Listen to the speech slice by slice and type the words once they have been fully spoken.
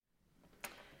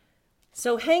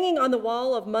So hanging on the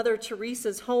wall of Mother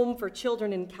Teresa's home for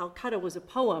children in Calcutta was a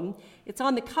poem. It's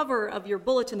on the cover of your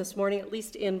bulletin this morning, at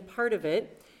least in part of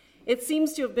it. It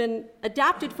seems to have been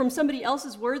adapted from somebody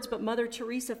else's words, but Mother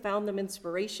Teresa found them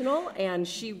inspirational, and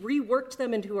she reworked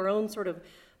them into her own sort of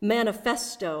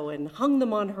manifesto and hung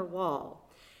them on her wall.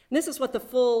 And this is what the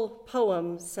full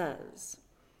poem says.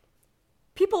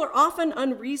 People are often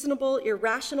unreasonable,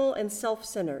 irrational, and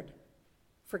self-centered.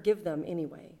 Forgive them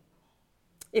anyway.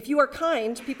 If you are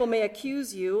kind, people may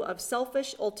accuse you of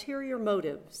selfish, ulterior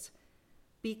motives.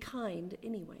 Be kind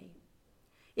anyway.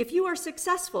 If you are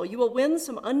successful, you will win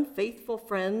some unfaithful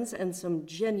friends and some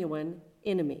genuine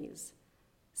enemies.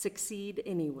 Succeed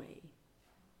anyway.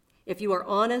 If you are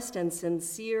honest and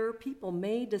sincere, people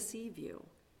may deceive you.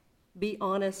 Be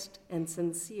honest and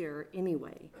sincere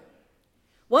anyway.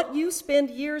 What you spend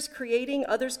years creating,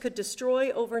 others could destroy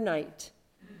overnight.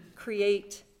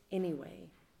 Create anyway.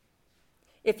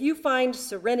 If you find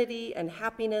serenity and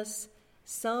happiness,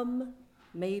 some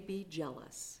may be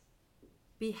jealous.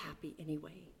 Be happy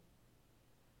anyway.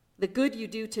 The good you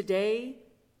do today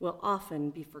will often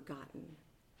be forgotten.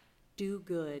 Do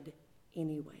good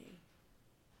anyway.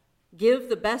 Give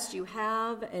the best you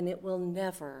have, and it will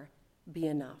never be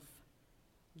enough.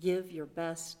 Give your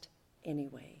best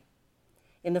anyway.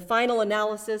 In the final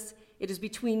analysis, it is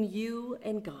between you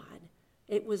and God.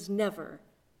 It was never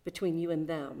between you and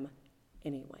them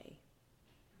anyway.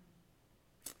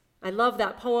 I love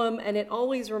that poem, and it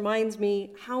always reminds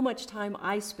me how much time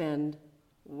I spend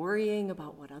worrying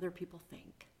about what other people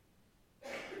think.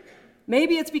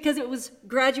 Maybe it's because it was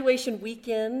graduation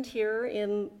weekend here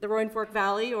in the Roaring Fork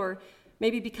Valley, or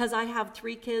maybe because I have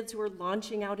 3 kids who are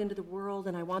launching out into the world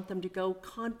and I want them to go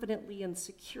confidently and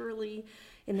securely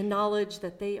in the knowledge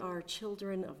that they are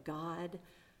children of God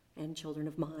and children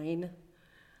of mine.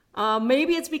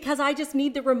 Maybe it's because I just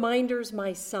need the reminders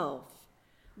myself.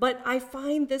 But I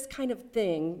find this kind of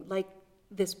thing, like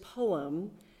this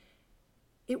poem,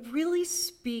 it really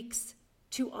speaks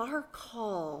to our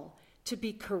call to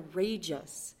be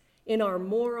courageous in our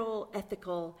moral,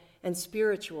 ethical, and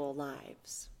spiritual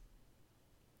lives.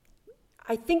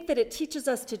 I think that it teaches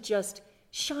us to just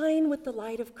shine with the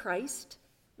light of Christ,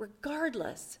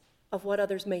 regardless of what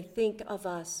others may think of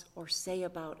us or say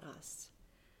about us.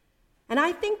 And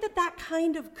I think that that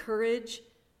kind of courage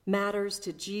matters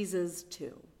to Jesus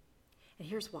too. And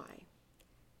here's why.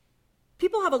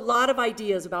 People have a lot of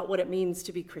ideas about what it means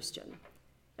to be Christian,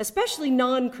 especially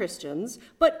non-Christians,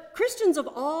 but Christians of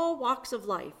all walks of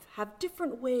life have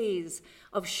different ways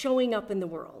of showing up in the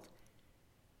world.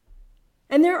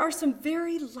 And there are some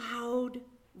very loud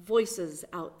voices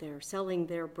out there selling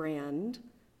their brand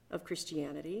of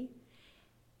Christianity.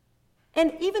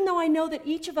 And even though I know that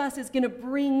each of us is going to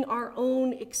bring our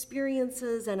own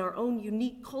experiences and our own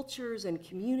unique cultures and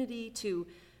community to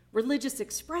religious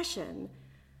expression,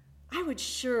 I would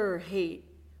sure hate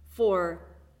for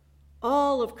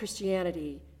all of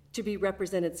Christianity to be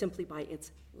represented simply by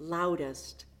its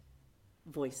loudest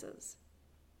voices.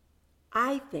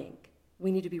 I think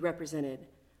we need to be represented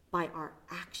by our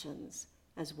actions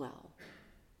as well.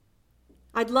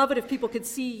 I'd love it if people could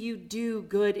see you do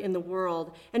good in the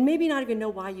world and maybe not even know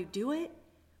why you do it,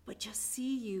 but just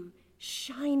see you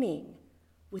shining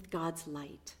with God's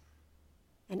light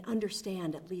and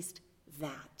understand at least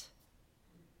that.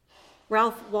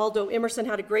 Ralph Waldo Emerson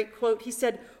had a great quote. He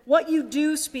said, "What you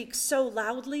do speaks so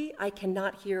loudly, I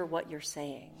cannot hear what you're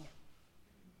saying."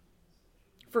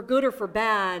 For good or for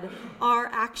bad, our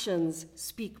actions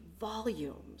speak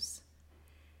volumes.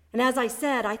 And as I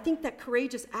said, I think that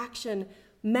courageous action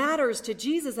matters to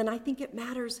Jesus, and I think it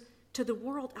matters to the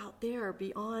world out there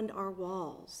beyond our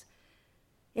walls.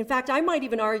 In fact, I might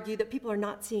even argue that people are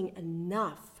not seeing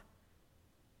enough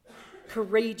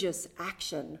courageous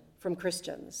action from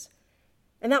Christians.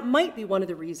 And that might be one of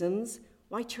the reasons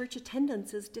why church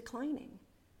attendance is declining.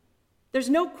 There's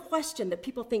no question that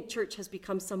people think church has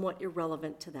become somewhat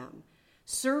irrelevant to them.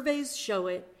 Surveys show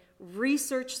it,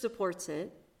 research supports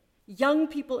it. Young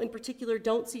people in particular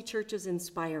don't see church as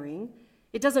inspiring.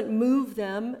 It doesn't move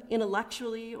them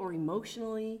intellectually or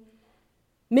emotionally.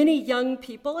 Many young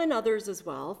people, and others as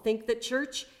well, think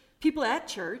that people at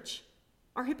church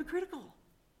are hypocritical.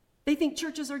 They think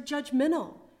churches are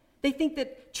judgmental. They think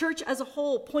that church as a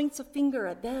whole points a finger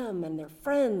at them and their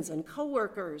friends and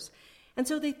coworkers. And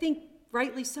so they think,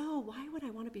 rightly so, why would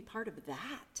I want to be part of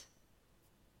that?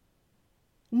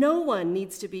 No one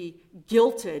needs to be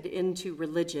guilted into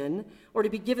religion or to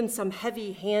be given some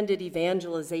heavy-handed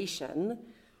evangelization.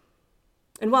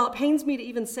 And while it pains me to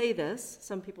even say this,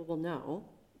 some people will know,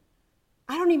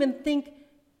 I don't even think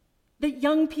that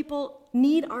young people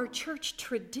need our church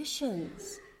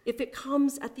traditions if it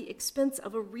comes at the expense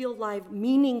of a real life,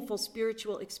 meaningful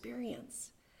spiritual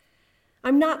experience.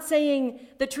 I'm not saying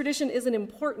that tradition isn't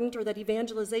important or that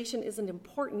evangelization isn't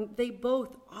important. They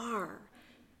both are.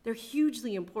 They're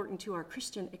hugely important to our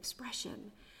Christian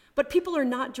expression. But people are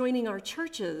not joining our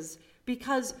churches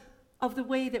because of the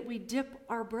way that we dip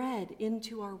our bread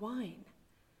into our wine.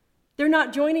 They're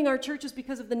not joining our churches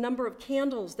because of the number of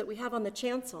candles that we have on the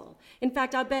chancel. In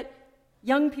fact, I bet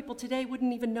young people today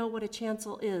wouldn't even know what a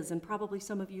chancel is, and probably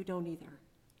some of you don't either.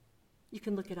 You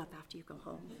can look it up after you go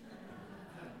home.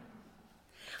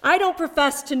 I don't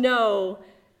profess to know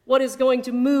what is going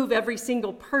to move every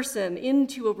single person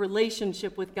into a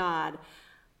relationship with God.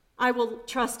 I will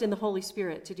trust in the Holy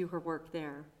Spirit to do her work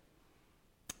there.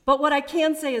 But what I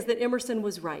can say is that Emerson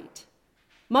was right.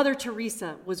 Mother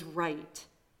Teresa was right.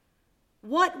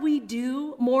 What we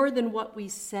do more than what we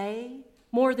say,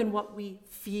 more than what we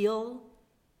feel,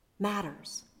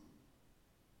 matters.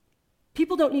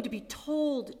 People don't need to be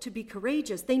told to be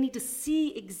courageous. They need to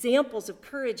see examples of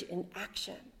courage in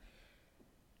action.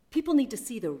 People need to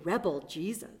see the rebel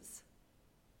Jesus.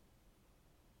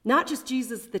 Not just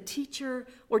Jesus the teacher,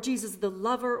 or Jesus the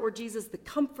lover, or Jesus the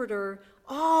comforter,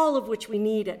 all of which we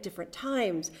need at different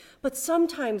times. But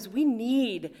sometimes we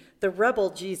need the rebel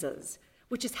Jesus,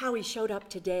 which is how he showed up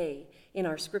today in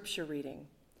our scripture reading,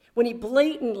 when he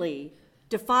blatantly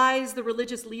defies the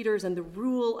religious leaders and the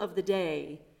rule of the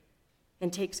day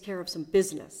and takes care of some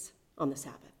business on the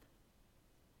Sabbath.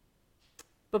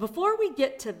 But before we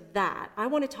get to that, I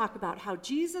want to talk about how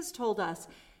Jesus told us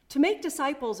to make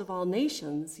disciples of all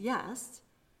nations, yes,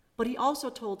 but he also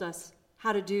told us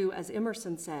how to do, as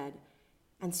Emerson said,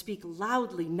 and speak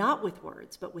loudly, not with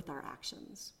words, but with our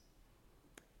actions.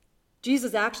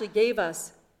 Jesus actually gave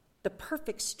us the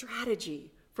perfect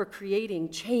strategy for creating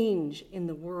change in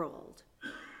the world.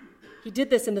 He did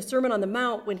this in the Sermon on the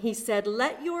Mount when he said,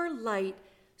 "Let your light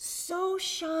so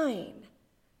shine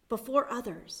before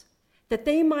others that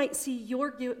they might see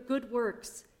your good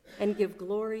works and give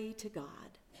glory to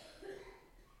God."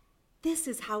 This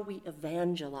is how we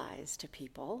evangelize to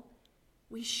people.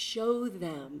 We show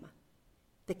them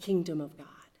the kingdom of God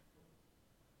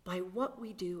by what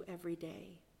we do every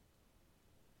day.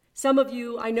 Some of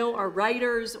you, I know, are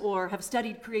writers or have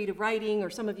studied creative writing, or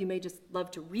some of you may just love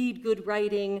to read good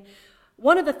writing.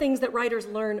 One of the things that writers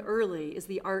learn early is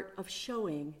the art of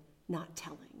showing, not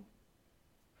telling.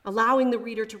 Allowing the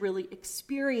reader to really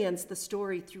experience the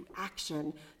story through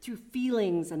action, through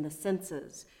feelings and the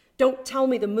senses. Don't tell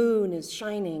me the moon is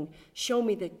shining. Show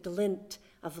me the glint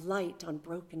of light on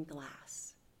broken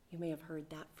glass. You may have heard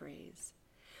that phrase.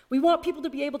 We want people to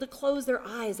be able to close their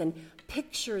eyes and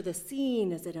picture the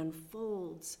scene as it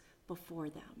unfolds before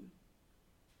them.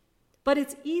 But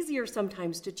it's easier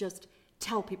sometimes to just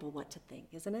tell people what to think,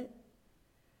 isn't it?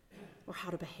 Or how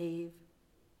to behave.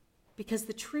 Because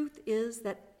the truth is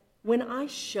that when I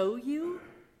show you,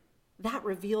 that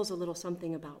reveals a little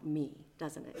something about me,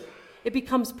 doesn't it? It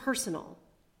becomes personal.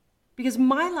 Because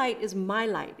my light is my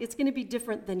light. It's going to be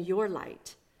different than your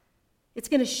light. It's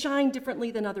going to shine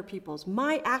differently than other people's.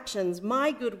 My actions,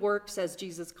 my good works, as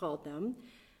Jesus called them,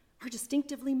 are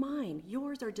distinctively mine.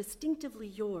 Yours are distinctively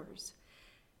yours.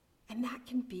 And that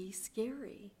can be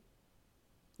scary.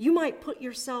 You might put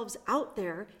yourselves out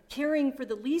there caring for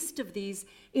the least of these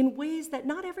in ways that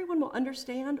not everyone will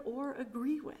understand or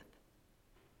agree with.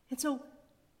 And so,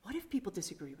 what if people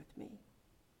disagree with me?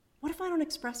 What if I don't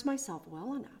express myself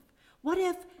well enough? What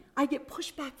if I get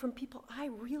pushback from people I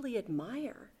really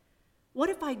admire? What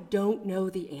if I don't know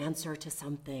the answer to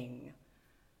something?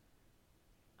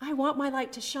 I want my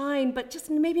light to shine, but just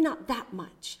maybe not that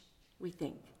much, we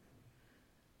think.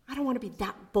 I don't want to be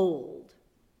that bold.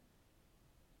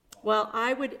 Well,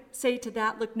 I would say to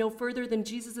that, look no further than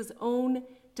Jesus' own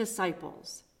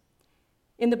disciples.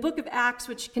 In the book of Acts,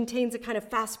 which contains a kind of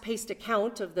fast-paced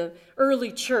account of the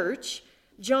early church,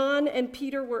 John and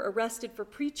Peter were arrested for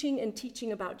preaching and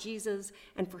teaching about Jesus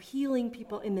and for healing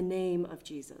people in the name of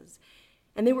Jesus.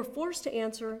 And they were forced to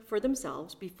answer for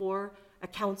themselves before a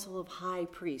council of high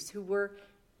priests who were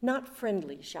not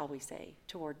friendly, shall we say,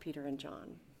 toward Peter and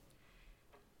John.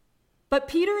 But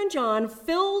Peter and John,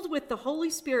 filled with the Holy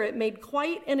Spirit, made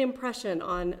quite an impression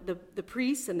on the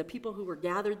priests and the people who were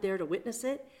gathered there to witness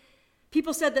it.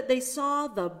 People said that they saw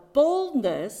the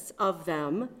boldness of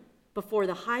them before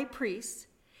the high priests,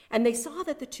 and they saw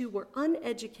that the two were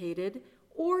uneducated,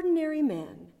 ordinary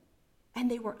men, and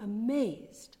they were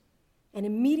amazed and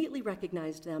immediately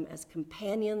recognized them as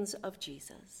companions of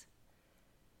Jesus.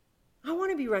 I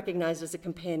want to be recognized as a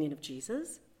companion of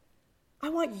Jesus. I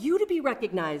want you to be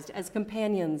recognized as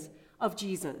companions of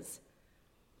Jesus.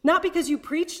 Not because you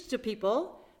preached to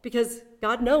people, because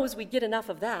God knows we get enough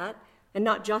of that, and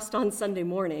not just on Sunday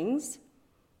mornings.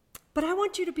 But I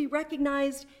want you to be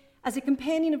recognized as a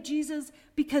companion of Jesus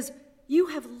because you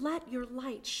have let your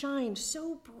light shine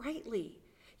so brightly.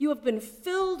 You have been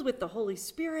filled with the Holy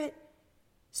Spirit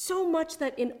so much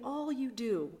that in all you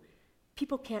do,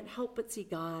 people can't help but see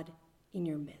God in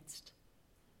your midst.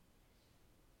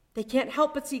 They can't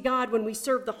help but see God when we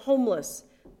serve the homeless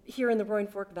here in the Roaring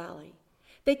Fork Valley.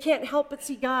 They can't help but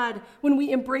see God when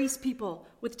we embrace people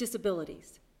with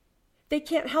disabilities. They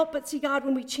can't help but see God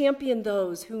when we champion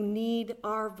those who need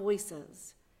our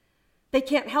voices. They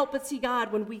can't help but see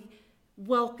God when we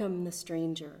welcome the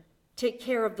stranger, take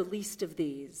care of the least of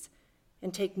these,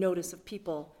 and take notice of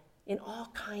people in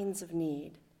all kinds of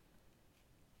need.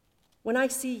 When I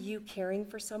see you caring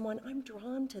for someone, I'm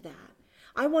drawn to that.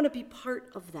 I want to be part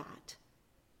of that.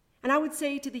 And I would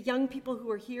say to the young people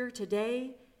who are here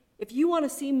today, if you want to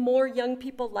see more young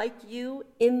people like you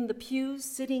in the pews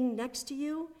sitting next to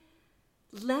you,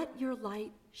 let your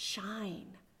light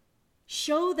shine.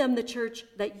 Show them the church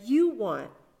that you want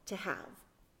to have.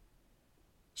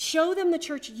 Show them the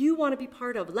church you want to be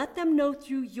part of. Let them know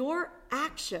through your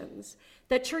actions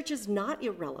that church is not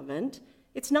irrelevant.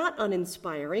 It's not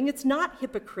uninspiring. It's not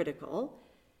hypocritical.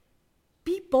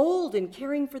 Be bold in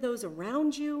caring for those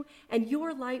around you, and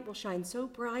your light will shine so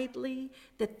brightly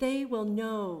that they will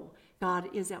know God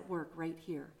is at work right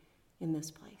here in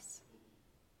this place.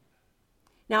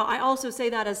 Now, I also say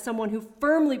that as someone who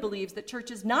firmly believes that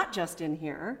church is not just in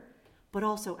here, but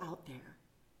also out there.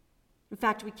 In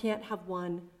fact, we can't have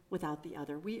one without the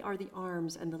other. We are the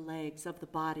arms and the legs of the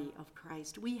body of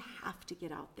Christ. We have to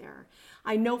get out there.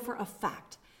 I know for a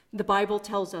fact, the Bible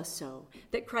tells us so,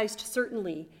 that Christ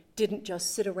certainly didn't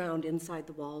just sit around inside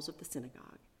the walls of the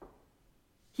synagogue.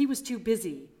 He was too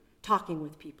busy talking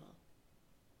with people.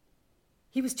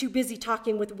 He was too busy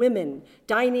talking with women,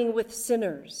 dining with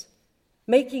sinners,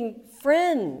 making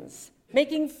friends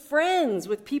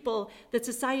with people that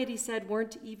society said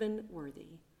weren't even worthy.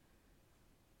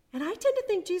 And I tend to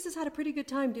think Jesus had a pretty good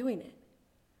time doing it.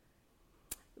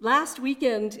 Last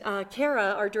weekend,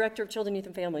 Kara, our director of Children, Youth,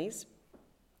 and Families,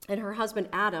 and her husband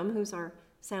Adam, who's our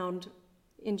sound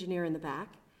engineer in the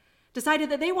back, decided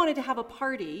that they wanted to have a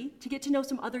party to get to know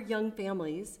some other young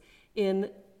families in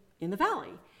the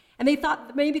valley. And they thought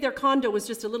that maybe their condo was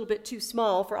just a little bit too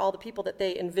small for all the people that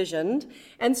they envisioned.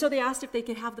 And so they asked if they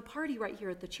could have the party right here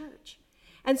at the church.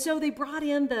 And so they brought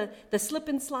in the slip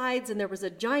and slides, and there was a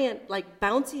giant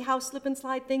bouncy house slip and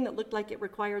slide thing that looked like it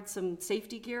required some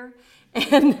safety gear.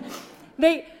 And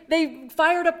they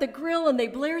fired up the grill and they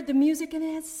blared the music, and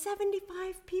they had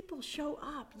 75 people show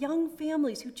up, young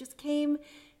families who just came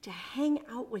to hang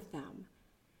out with them.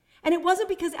 And it wasn't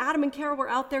because Adam and Kara were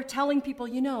out there telling people,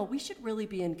 we should really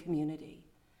be in community.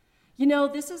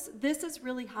 This is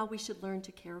really how we should learn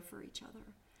to care for each other.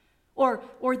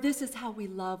 Or this is how we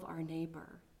love our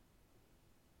neighbor.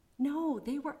 No,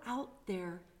 they were out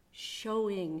there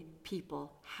showing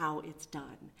people how it's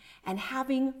done and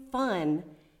having fun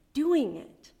doing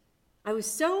it. I was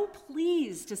so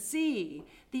pleased to see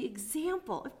the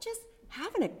example of just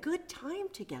having a good time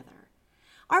together.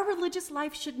 Our religious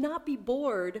life should not be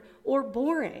bored or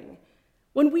boring.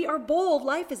 When we are bold,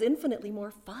 life is infinitely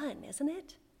more fun, isn't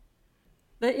it?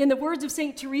 In the words of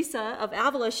St. Teresa of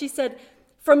Avila, she said,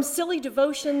 "From silly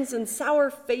devotions and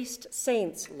sour-faced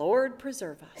saints, Lord,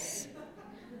 preserve us."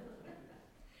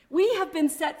 We have been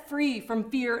set free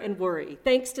from fear and worry,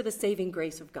 thanks to the saving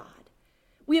grace of God.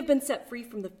 We have been set free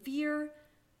from the fear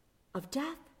of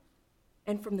death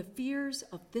and from the fears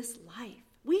of this life.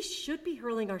 We should be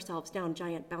hurling ourselves down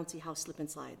giant bouncy house slip and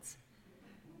slides.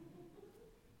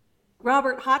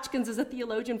 Robert Hotchkiss is a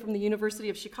theologian from the University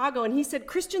of Chicago, and he said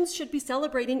Christians should be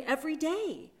celebrating every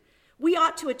day. We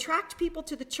ought to attract people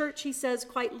to the church, he says,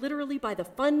 quite literally by the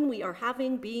fun we are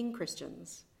having being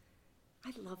Christians.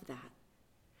 I love that.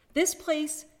 This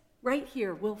place right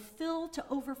here will fill to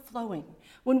overflowing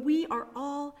when we are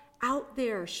all out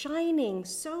there shining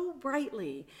so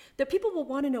brightly that people will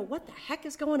want to know what the heck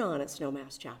is going on at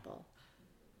Snowmass Chapel.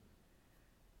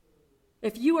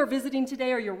 If you are visiting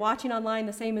today or you're watching online,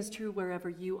 the same is true wherever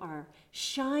you are.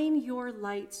 Shine your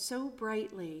light so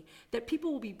brightly that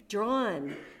people will be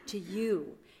drawn to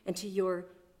you and to your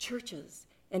churches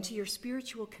and to your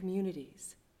spiritual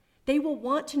communities. They will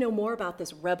want to know more about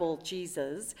this rebel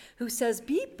Jesus who says,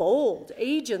 be bold,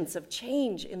 agents of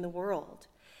change in the world.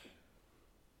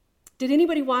 Did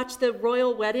anybody watch the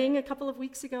royal wedding a couple of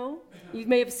weeks ago? You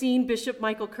may have seen Bishop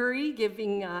Michael Curry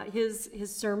giving his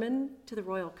sermon to the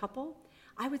royal couple.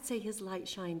 I would say his light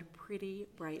shined pretty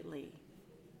brightly.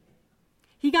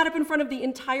 He got up in front of the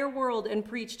entire world and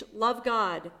preached, love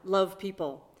God, love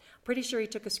people. Pretty sure he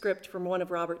took a script from one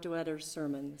of Robert Duetter's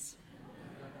sermons.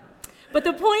 But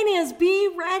the point is, be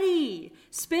ready.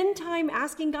 Spend time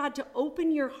asking God to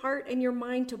open your heart and your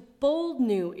mind to bold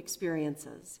new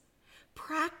experiences.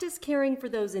 Practice caring for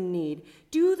those in need.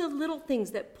 Do the little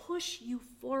things that push you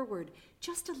forward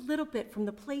just a little bit from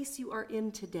the place you are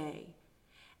in today.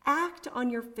 Act on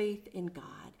your faith in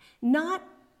God, not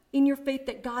in your faith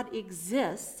that God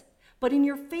exists, but in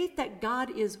your faith that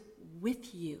God is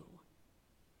with you.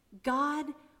 God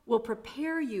will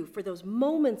prepare you for those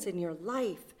moments in your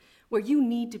life where you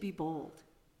need to be bold,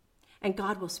 and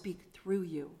God will speak through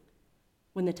you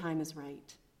when the time is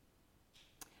right.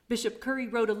 Bishop Curry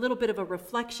wrote a little bit of a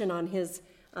reflection on his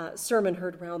sermon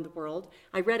heard around the world.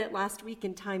 I read it last week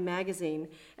in Time magazine,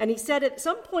 and he said at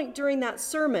some point during that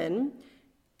sermon,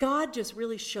 God just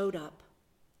really showed up.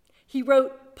 He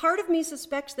wrote, "Part of me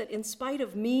suspects that in spite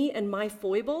of me and my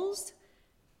foibles,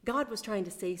 God was trying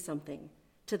to say something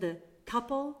to the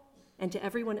couple and to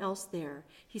everyone else there."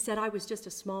 He said, "I was just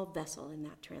a small vessel in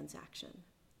that transaction."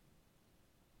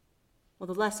 Well,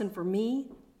 the lesson for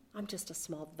me, I'm just a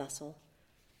small vessel.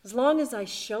 As long as I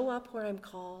show up where I'm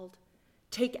called,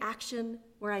 take action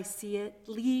where I see it,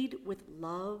 lead with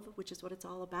love, which is what it's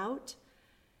all about,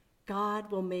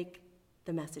 God will make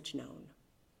the message known.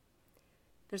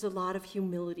 There's a lot of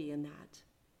humility in that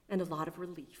and a lot of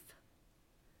relief.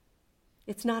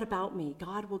 It's not about me.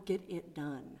 God will get it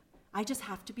done. I just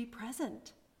have to be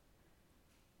present.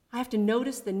 I have to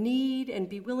notice the need and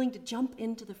be willing to jump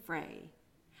into the fray.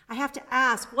 I have to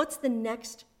ask, what's the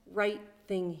next right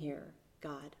thing here,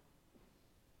 God?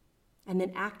 And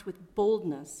then act with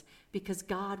boldness, because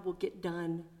God will get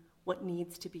done what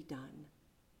needs to be done.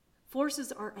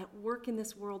 Forces are at work in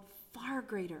this world far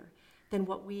greater than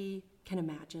what we can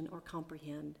imagine or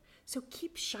comprehend. So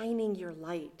keep shining your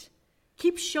light.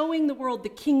 Keep showing the world the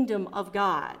kingdom of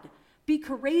God. Be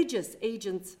courageous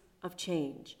agents of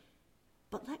change,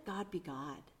 but let God be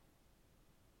God.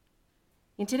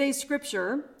 In today's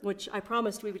scripture, which I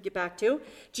promised we would get back to,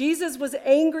 Jesus was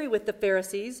angry with the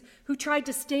Pharisees who tried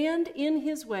to stand in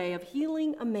his way of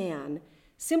healing a man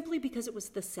simply because it was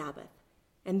the Sabbath,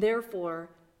 and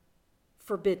therefore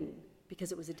forbidden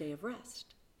because it was a day of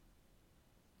rest.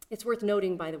 It's worth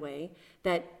noting, by the way,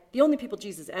 that the only people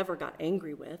Jesus ever got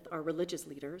angry with are religious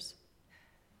leaders.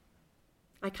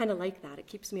 I kind of like that. It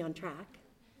keeps me on track.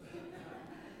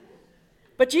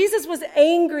 But Jesus was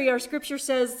angry, our scripture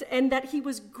says, and that he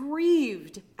was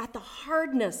grieved at the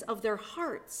hardness of their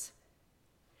hearts.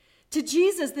 To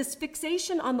Jesus, this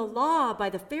fixation on the law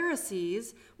by the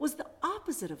Pharisees was the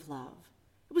opposite of love.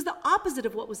 It was the opposite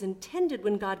of what was intended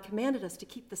when God commanded us to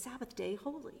keep the Sabbath day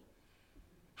holy.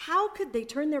 How could they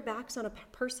turn their backs on a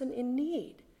person in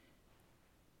need?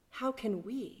 How can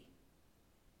we?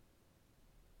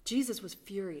 Jesus was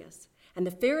furious, and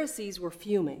the Pharisees were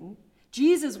fuming.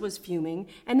 Jesus was fuming,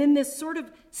 and in this sort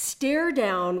of stare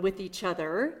down with each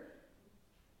other,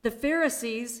 the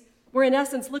Pharisees were in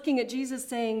essence looking at Jesus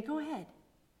saying, "Go ahead,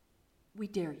 we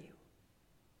dare you."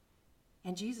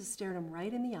 And Jesus stared him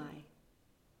right in the eye,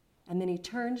 and then he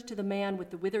turned to the man with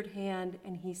the withered hand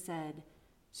and he said,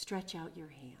 "Stretch out your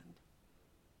hand."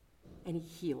 And he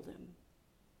healed him.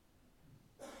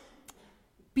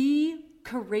 Be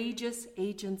courageous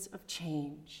agents of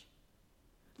change.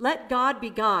 Let God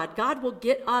be God. God will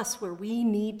get us where we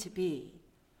need to be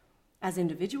as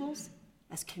individuals,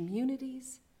 as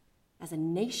communities, as a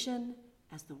nation,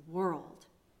 as the world.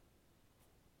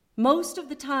 Most of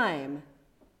the time,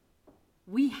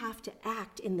 we have to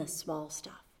act in the small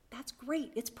stuff. That's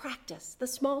great. It's practice. The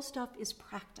small stuff is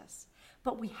practice.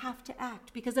 But we have to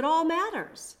act because it all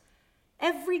matters.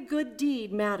 Every good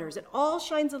deed matters. It all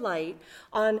shines a light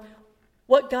on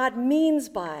what God means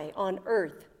by on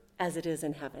earth as it is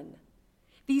in heaven.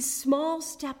 These small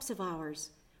steps of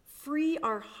ours free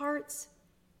our hearts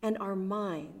and our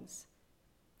minds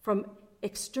from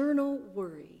external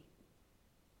worry,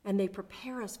 and they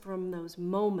prepare us for those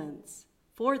moments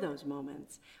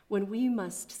when we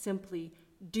must simply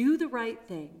do the right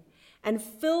thing and,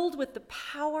 filled with the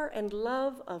power and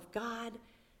love of God,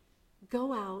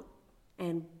 go out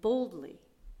and boldly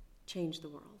change the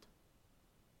world.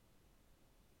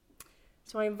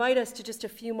 So I invite us to just a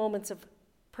few moments of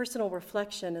personal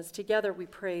reflection as together we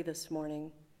pray this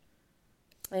morning.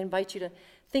 I invite you to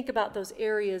think about those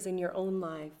areas in your own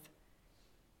life,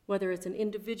 whether it's an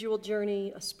individual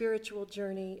journey, a spiritual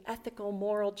journey, ethical,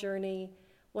 moral journey,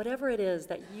 whatever it is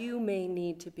that you may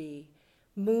need to be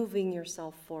moving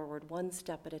yourself forward one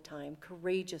step at a time,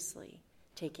 courageously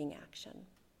taking action.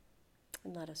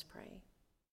 And let us pray.